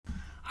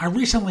I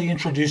recently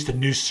introduced a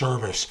new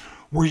service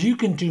where you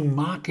can do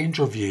mock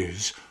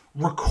interviews,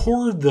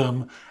 record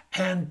them,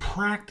 and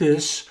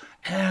practice,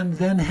 and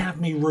then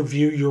have me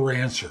review your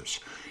answers.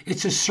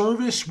 It's a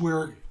service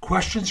where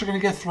questions are going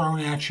to get thrown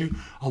at you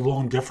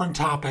along different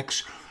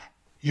topics.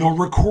 You'll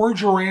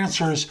record your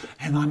answers,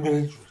 and I'm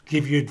going to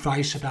give you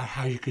advice about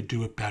how you could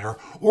do it better,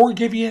 or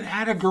give you an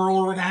attagirl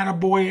or an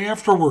attaboy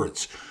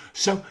afterwards.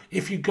 So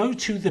if you go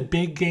to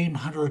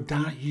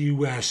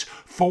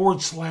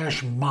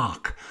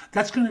thebiggamehunter.us/mock,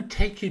 that's going to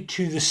take you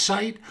to the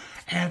site,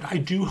 and I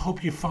do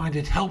hope you find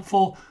it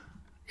helpful.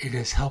 It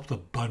has helped a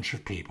bunch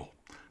of people.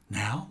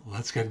 Now,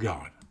 let's get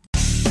going.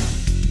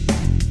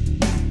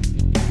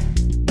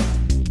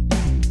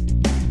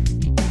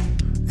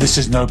 This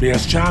is No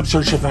BS Job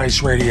Search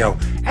Advice Radio,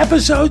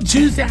 episode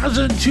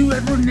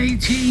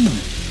 2218.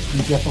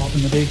 I'm Jeff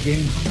Altman, the Big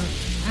Game Hunter,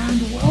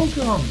 and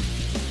welcome.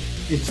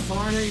 It's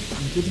Friday.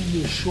 I'm giving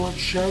you a short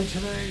show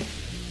today.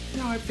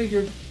 I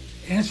figured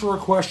answer a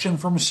question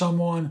from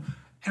someone,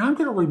 and I'm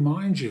going to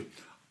remind you,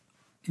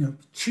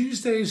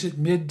 Tuesdays at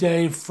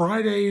midday,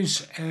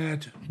 Fridays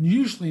at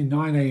usually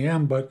 9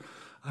 a.m., but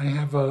I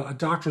have a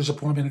doctor's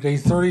appointment at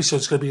 8:30, so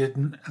it's going to be at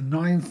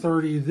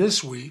 9:30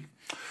 this week.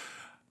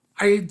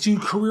 I do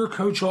career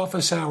coach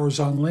office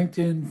hours on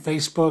LinkedIn,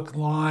 Facebook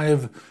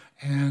Live,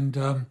 and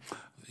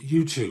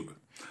YouTube.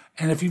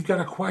 And if you've got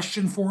a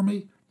question for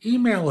me,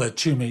 email it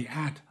to me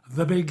at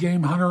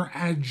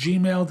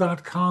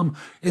thebiggamehunter@gmail.com.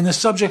 In the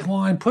subject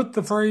line, put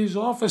the phrase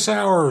office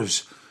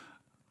hours.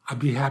 I'd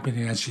be happy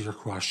to answer your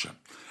question.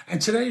 And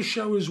today's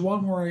show is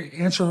one where I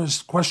answer a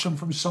question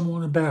from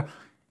someone about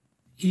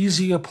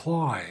Easy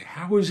Apply.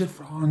 How is it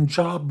on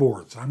job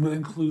boards? I'm going to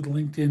include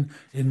LinkedIn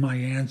in my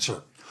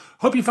answer.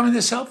 Hope you find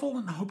this helpful,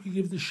 and I hope you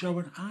give the show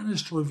an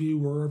honest review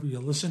wherever you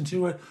listen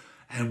to it.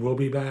 And we'll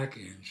be back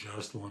in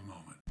just one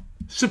moment.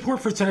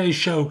 Support for today's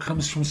show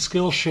comes from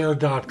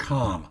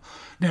Skillshare.com.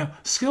 Now,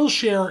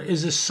 Skillshare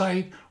is a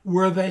site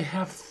where they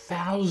have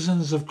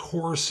thousands of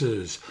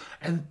courses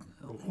and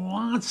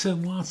lots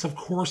of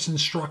course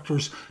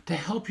instructors to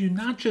help you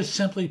not just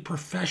simply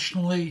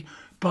professionally,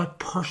 but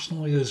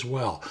personally as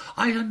well.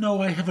 I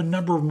know I have a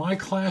number of my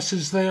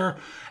classes there,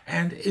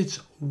 and it's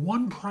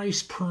one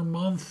price per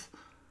month,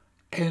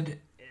 and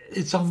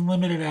it's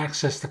unlimited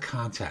access to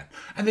content.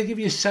 And they give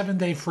you a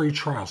 7-day free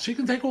trial. So you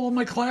can take all of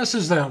my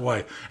classes that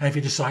way. And if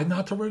you decide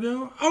not to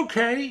renew,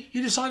 okay,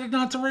 you decided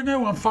not to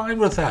renew. I'm fine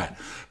with that.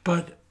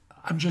 But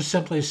I'm just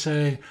simply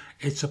saying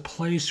it's a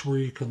place where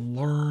you can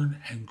learn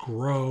and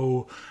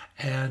grow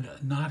and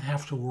not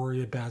have to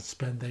worry about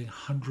spending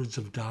hundreds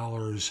of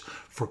dollars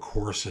for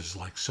courses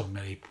like so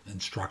many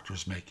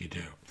instructors make you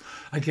do.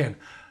 Again,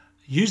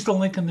 use the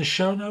link in the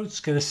show notes,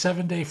 get a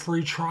 7-day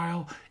free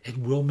trial. It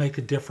will make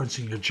a difference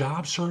in your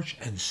job search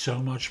and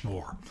so much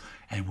more.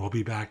 And we'll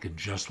be back in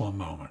just one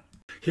moment.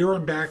 Here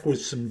I'm back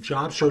with some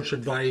job search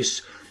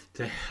advice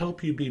to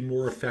help you be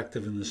more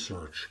effective in the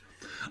search.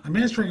 I'm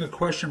answering a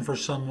question for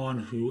someone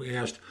who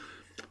asked,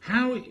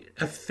 how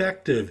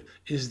effective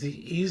is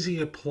the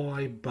Easy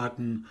Apply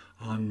button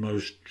on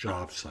most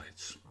job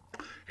sites?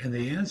 And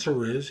the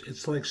answer is,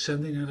 it's like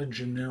sending out a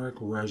generic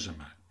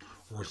resume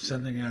or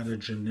sending out a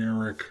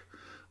generic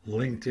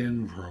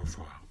LinkedIn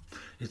profile.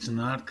 It's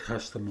not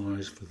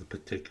customized for the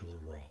particular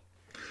role.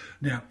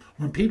 Now,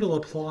 when people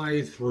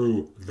apply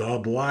through the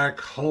black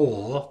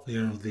hole,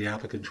 the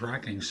applicant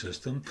tracking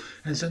system,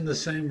 and send the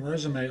same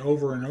resume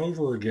over and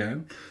over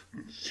again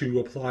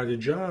to apply to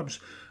jobs,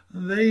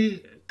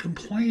 they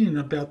complain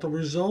about the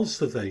results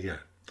that they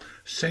get.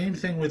 Same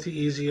thing with the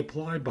Easy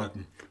Apply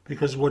button,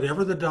 because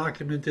whatever the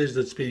document is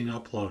that's being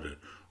uploaded,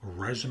 a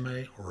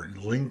resume or a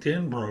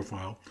LinkedIn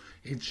profile,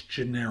 it's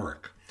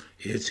generic.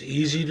 It's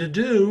easy to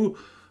do,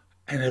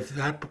 and if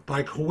that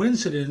by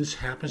coincidence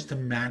happens to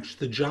match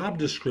the job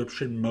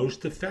description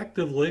most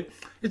effectively,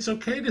 it's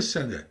okay to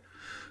send it.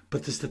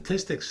 But the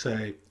statistics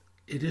say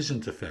it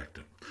isn't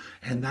effective,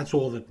 and that's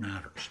all that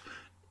matters.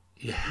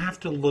 You have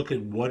to look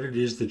at what it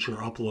is that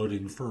you're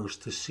uploading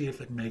first to see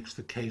if it makes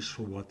the case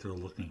for what they're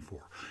looking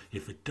for.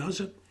 If it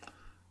doesn't,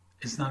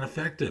 it's not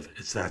effective.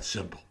 It's that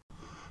simple.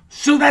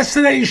 So that's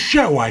today's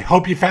show. I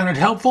hope you found it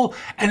helpful.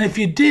 And if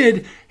you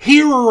did,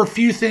 here are a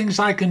few things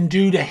I can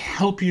do to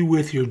help you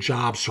with your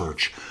job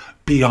search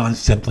beyond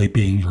simply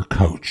being your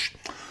coach.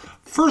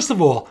 First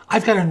of all,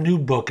 I've got a new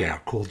book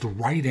out called The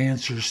Right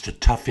Answers to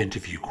Tough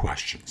Interview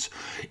Questions.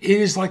 It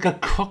is like a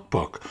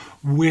cookbook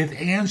with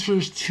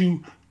answers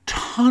to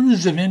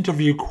tons of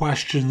interview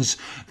questions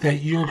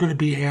that you're going to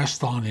be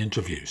asked on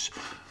interviews.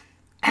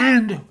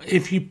 And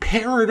if you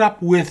pair it up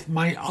with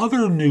my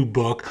other new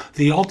book,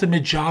 The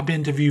Ultimate Job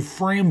Interview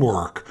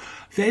Framework,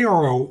 they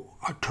are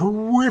a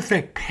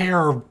terrific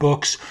pair of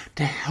books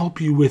to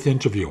help you with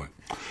interviewing.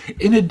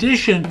 In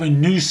addition, I have a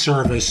new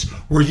service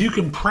where you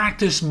can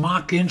practice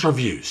mock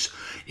interviews.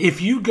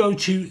 If you go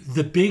to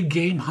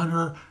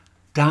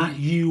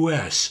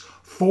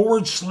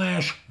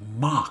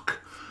thebiggamehunter.us/mock,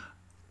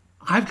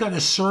 I've got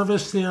a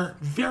service there,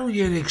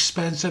 very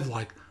inexpensive,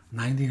 like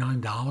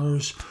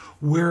 $99,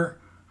 where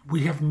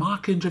We have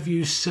mock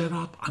interviews set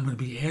up. I'm going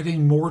to be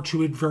adding more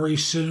to it very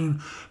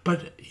soon,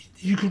 but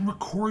you can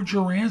record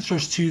your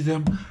answers to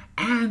them,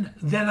 and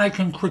then I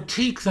can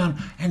critique them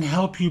and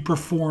help you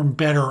perform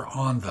better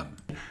on them.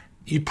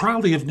 You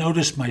probably have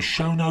noticed my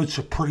show notes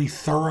are pretty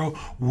thorough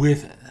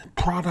with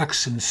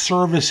products and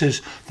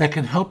services that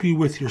can help you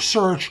with your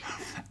search.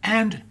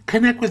 And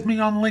connect with me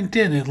on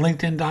LinkedIn at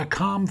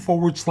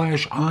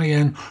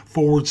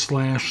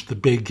linkedin.com/IN/The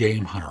Big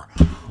Game Hunter.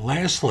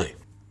 Lastly,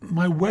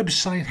 my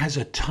website has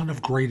a ton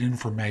of great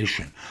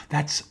information.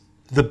 That's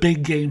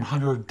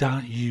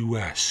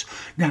thebiggamehunter.us.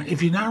 Now,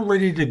 if you're not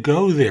ready to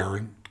go there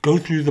and go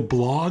through the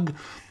blog,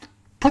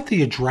 put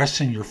the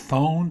address in your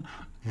phone,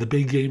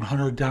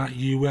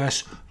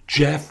 thebiggamehunter.us,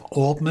 Jeff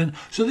Altman.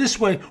 So this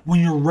way,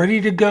 when you're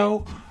ready to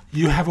go,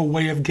 you have a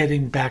way of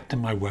getting back to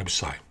my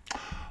website.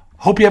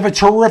 Hope you have a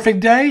terrific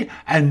day,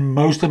 and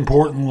most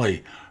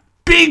importantly,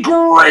 be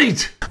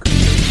great!